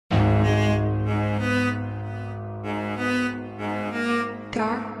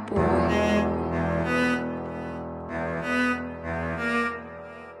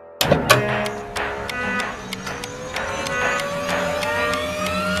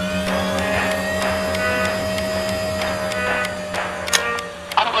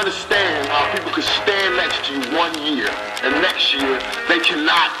stand next to you 1 year, and next year they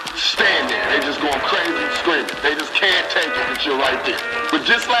cannot stand there. They just going crazy screaming. They just can't take it that you're right there. But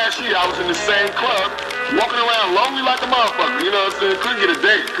just last year, I was in the same club, walking around lonely like a motherfucker. You know what I'm saying? Couldn't get a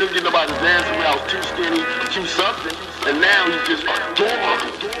date. Couldn't get nobody to dance with me. I was too skinny, too something. And now he's just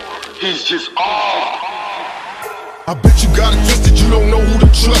adorable. He's just I bet you got it twisted, you don't know who to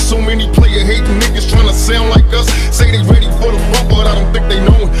trust. So many player hating niggas trying to sound like us. Say they ready for the bump, but I don't think they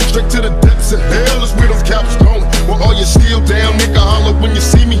know it. Straight to the depths of hell is where those cowards going. Well, all you still down, nigga, holler when you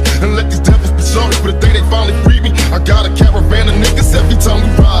see me. And let these devils be sorry for the day they finally free me. I got a caravan of niggas every time we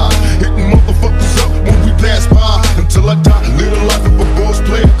ride, hitting motherfuckers up when we pass by. Until I die, live the life of a boss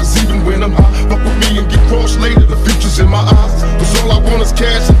player. Cause even when I'm high, fuck with me and get crossed later. The future's in my eyes, cause all I want is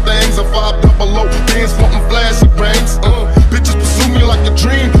cash and things. I 5 double low, bands wanting flashy rings. Bitches pursue me like a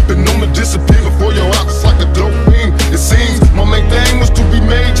dream. Been known to disappear before your eyes, it's like a dope thing. It seems my main thing was to be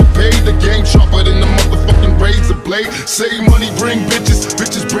major. Paid the game sharper than the motherfucking razor blade. Save money, bring bitches,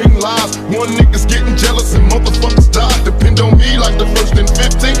 bitches bring lies. One nigga's getting jealous and motherfuckers die. Depend on me like the first and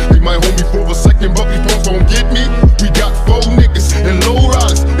 15. They might hold me for a second, but these punks won't get me. We got 4 niggas and low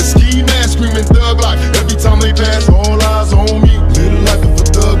riders and ski masks screaming thug life. Every time they pass, all eyes on me. Live the life of a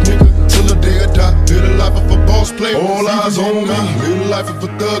thug nigga till the day I die. Live the life of a boss player. All eyes on me. Live the life of a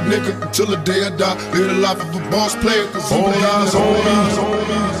thug nigga till the day I die. Live the life of a boss player. Cause all eyes on me.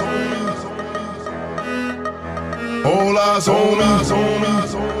 All eyes on me.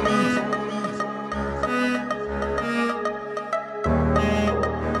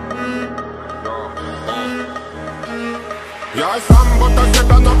 Я сам будто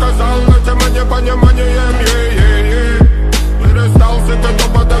себя наказал этим непониманием, перестал себе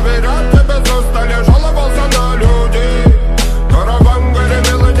тупо доверять, тебе застали, жаловался на людей. Караван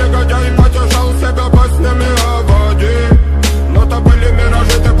гремел и негодяй потешал себя песнями о воде. Но то были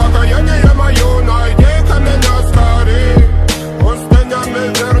миражи, ты покаяние мою, найди-ка меня скорей. Пустынями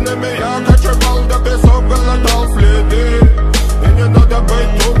верными я кочевал, до песок глотал следы. И не надо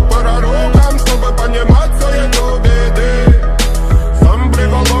быть тут пророком, чтобы понимать суету беды.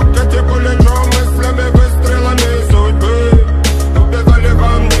 Приволок эти пулечом мыслями, выстрелами судьбы. Убивали во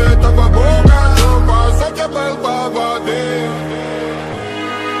мне этого бога, что по сути был по воде.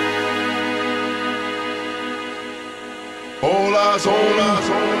 All eyes on us.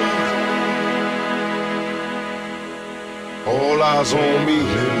 All eyes on me.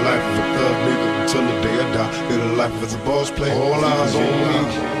 Live the life of a thug nigga until the day I die. Live the life as a boss player. All eyes on me.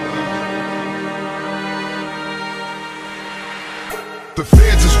 The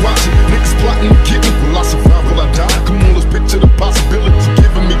feds is watching, niggas plotting to get me. Will I survive, will I die? Come on, let's picture the possibility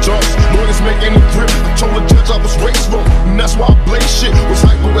giving me charges. Lawyers making a grip, I told the judge I was raised wrong, and that's why I blaze shit. Was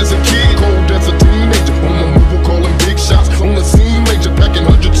hyper as a kid, cold as a teenager. On my mobile calling big shots, on the scene major, packing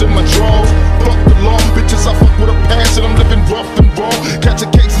hundreds in my drawers. Fuck the law, bitches I fuck with a passion. I'm living rough and raw,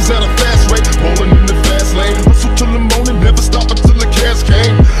 catching cases at a fast rate, rolling in the fast lane. Hustle till the morning, never stop until the cash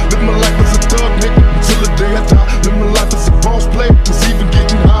came. Live my life as a thug nigga until the day I die. Live my life as a boss player. Even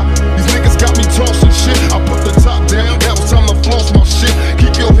getting high, these niggas got me tossing shit. I put the top down, that was time to floss my shit.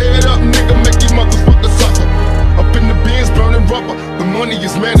 Keep your head up, nigga, make these motherfuckers suffer. Up in the bins, burning rubber. The money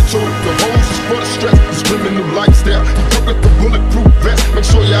is mandatory, the hoes is for the stress. This criminal lifestyle, you took up the bulletproof vest. Make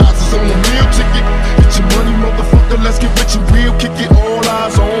sure your eyes is on the meal ticket. Get your money, motherfucker, let's get rich and real. Kick it, all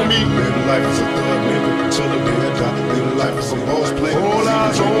eyes on me. Live the life as a thug nigga until the day I die. Live the life as a boss player. All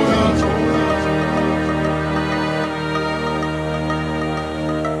eyes on me.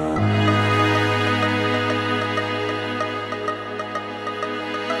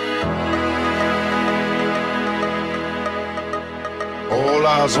 All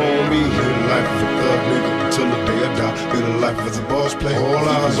eyes on me. Live the life of a thug nigga until the day I die. Live the life as a boss player. All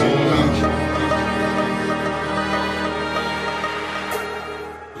eyes on me.